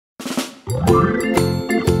Farmer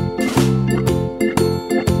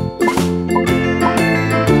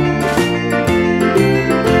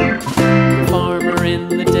in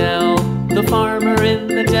the dell, the farmer in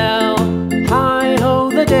the dell. Hi-ho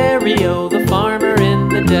the dairy-o, the farmer in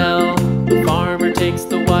the dell. The farmer takes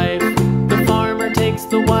the wife, the farmer takes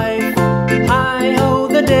the wife. Hi-ho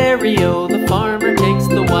the dairy-o, the farmer takes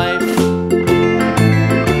the wife.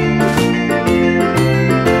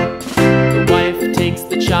 The wife takes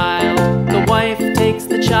the child, the wife takes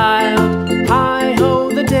the child. Hi-ho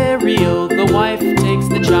the dairy-o, the wife takes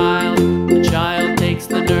the child. The child takes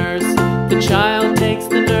the nurse, the child takes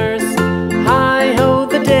the nurse. Hi-ho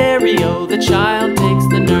the dairy-o, the child takes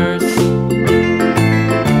the nurse.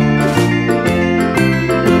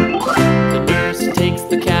 The nurse takes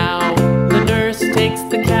the cow, the nurse takes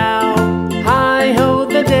the cow. Hi-ho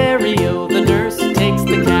the dairy-o, the nurse takes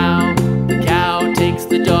the cow. The cow takes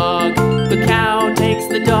the dog, the cow takes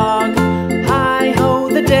the dog. Hi-ho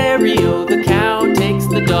the dairy-o, the cow takes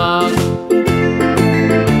the dog.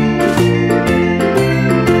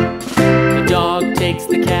 The dog takes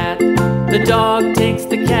the cat, the dog takes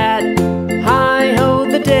the cat. Hi-ho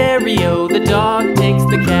the dairy-o, the dog takes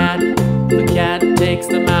the cat. The cat takes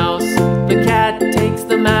the mouse, the cat takes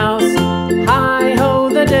the mouse. Hi-ho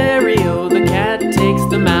the dairy-o, the cat takes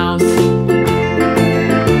the mouse.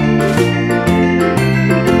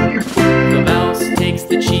 The mouse takes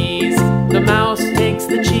the cheese, the mouse takes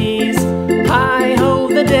the cheese. Hi-ho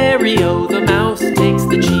the dairy-o, the mouse takes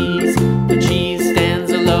the cheese. The cheese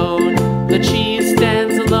stands alone, the cheese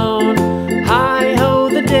stands alone. Hi-ho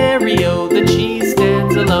the dairy-o, the cheese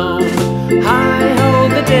stands alone. Hi-ho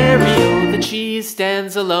the dairy-o, the cheese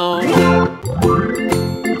stands alone.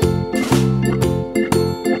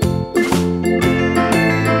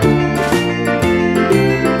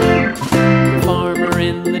 The farmer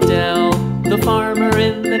in the dell, the farmer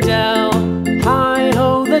in the dell.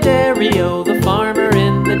 Hi-ho the dairy-o, the farmer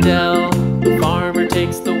in the dell. The farmer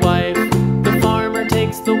takes the wife, the farmer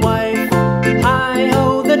takes the wife.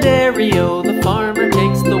 Hi-ho the dairy-o, the farmer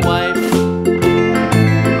takes the wife.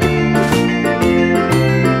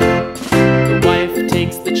 The wife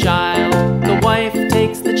takes the child, the wife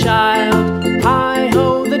takes the child.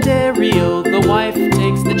 Hi-ho the dairy-o, the wife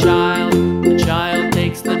takes the child. The child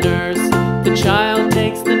takes the nurse, the child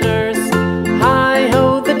takes the nurse.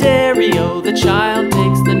 Hi-ho the dairy-o, the child takes